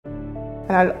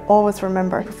And I'll always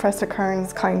remember Professor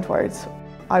Kern's kind words,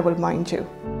 "I will mind you."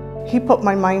 He put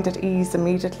my mind at ease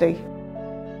immediately.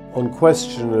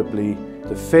 Unquestionably,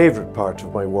 the favourite part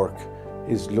of my work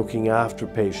is looking after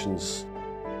patients.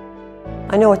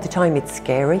 I know at the time it's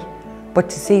scary, but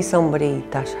to see somebody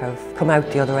that have come out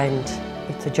the other end,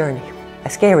 it's a journey. A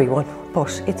scary one,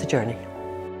 but it's a journey.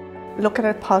 Look at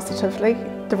it positively.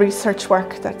 The research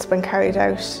work that's been carried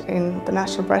out in the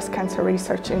National Breast Cancer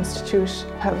Research Institute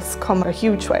has come a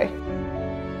huge way.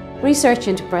 Research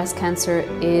into breast cancer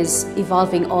is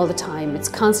evolving all the time. It's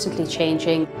constantly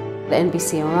changing. The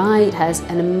NBCRI has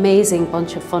an amazing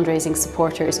bunch of fundraising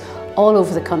supporters all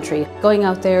over the country, going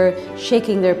out there,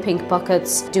 shaking their pink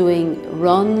buckets, doing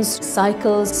runs,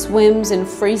 cycles, swims in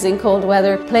freezing cold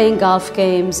weather, playing golf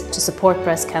games to support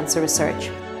breast cancer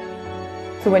research.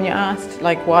 So when you asked,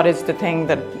 what is the thing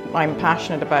that I'm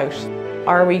passionate about,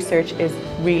 our research is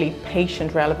really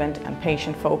patient relevant and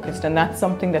patient focused, and that's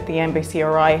something that the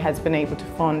NBCRI has been able to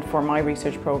fund for my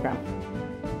research programme.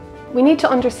 We need to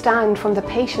understand from the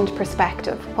patient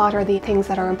perspective what are the things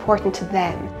that are important to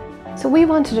them. So we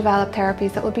want to develop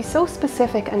therapies that will be so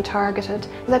specific and targeted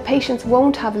that patients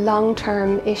won't have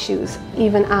long-term issues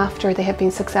even after they have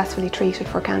been successfully treated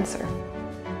for cancer.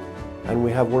 And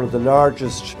we have one of the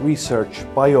largest research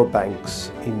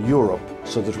biobanks in Europe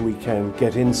so that we can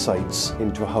get insights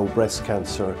into how breast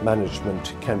cancer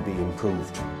management can be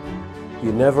improved.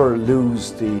 You never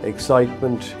lose the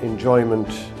excitement, enjoyment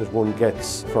that one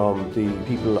gets from the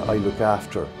people I look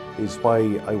after. Is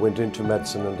why I went into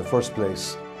medicine in the first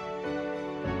place.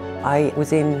 I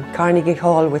was in Carnegie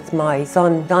Hall with my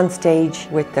son on stage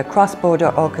with the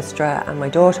Crossborder Orchestra, and my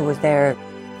daughter was there.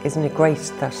 Isn't it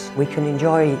great that we can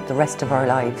enjoy the rest of our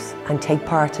lives and take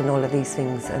part in all of these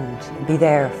things and be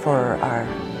there for our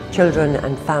children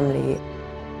and family?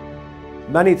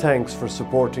 Many thanks for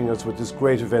supporting us with this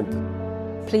great event.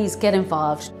 Please get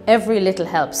involved. Every little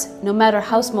helps. No matter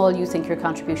how small you think your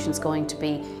contribution is going to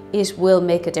be, it will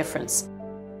make a difference.